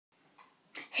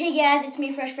Hey guys, it's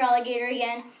me, Fresh for Alligator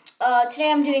again.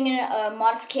 Today I'm doing a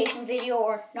modification video,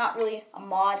 or not really a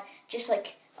mod, just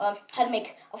like how to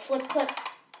make a flip clip.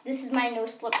 This is my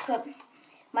newest flip clip.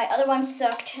 My other one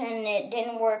sucked and it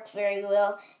didn't work very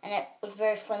well and it was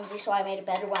very flimsy, so I made a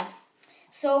better one.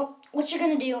 So what you're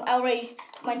going to do, I already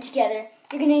went together.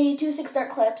 You're going to need two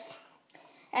 6-dart clips.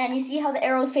 And you see how the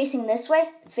arrow is facing this way?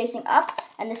 It's facing up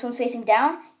and this one's facing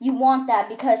down. You want that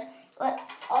because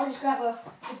I'll just grab a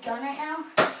gun right now.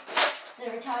 The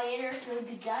Retaliator, really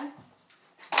good gun.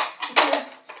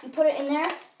 Because you put it in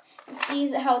there and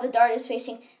see how the dart is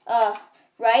facing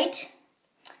right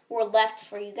or left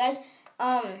for you guys.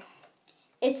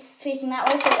 It's facing that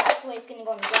way, so that's the way it's going to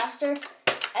go in the blaster.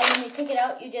 And when you take it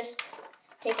out, you just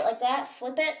take it like that,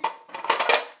 flip it.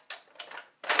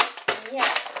 And yeah.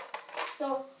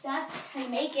 So that's how you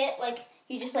make it. Like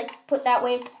you just put that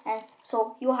way, and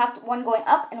so you'll have one going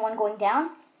up and one going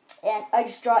down. And I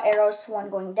just draw arrows,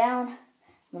 one going down,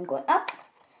 one going up.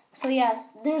 So yeah,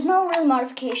 there's no real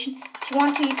modification. If you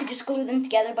want to, you could just glue them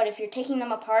together. But if you're taking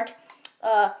them apart,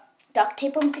 duct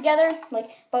tape them together,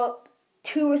 like about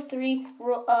 2 or 3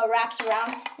 wraps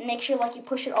around, and make sure you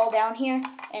push it all down here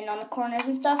and on the corners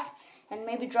and stuff. And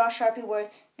maybe draw a Sharpie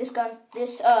where this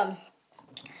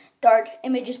dart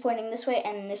image is pointing this way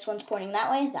and this one's pointing that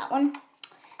way, that one.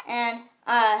 And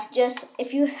just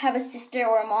if you have a sister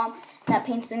or a mom that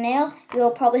paints their nails,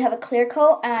 you'll probably have a clear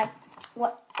coat. And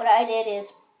what I did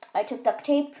is I took duct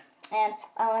tape, and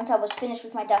once I was finished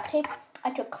with my duct tape,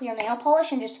 I took clear nail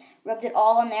polish and just rubbed it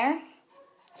all on there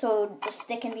so the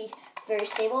stick can be very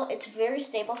stable. It's very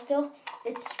stable still.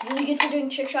 It's really good for doing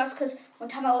trick shots because one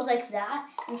time I was like that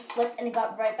and flipped and it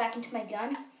got right back into my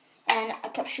gun. And I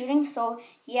kept shooting, so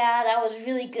yeah, that was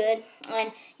really good.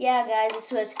 And yeah, guys,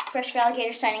 this was Fresh for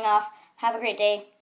Alligator signing off. Have a great day.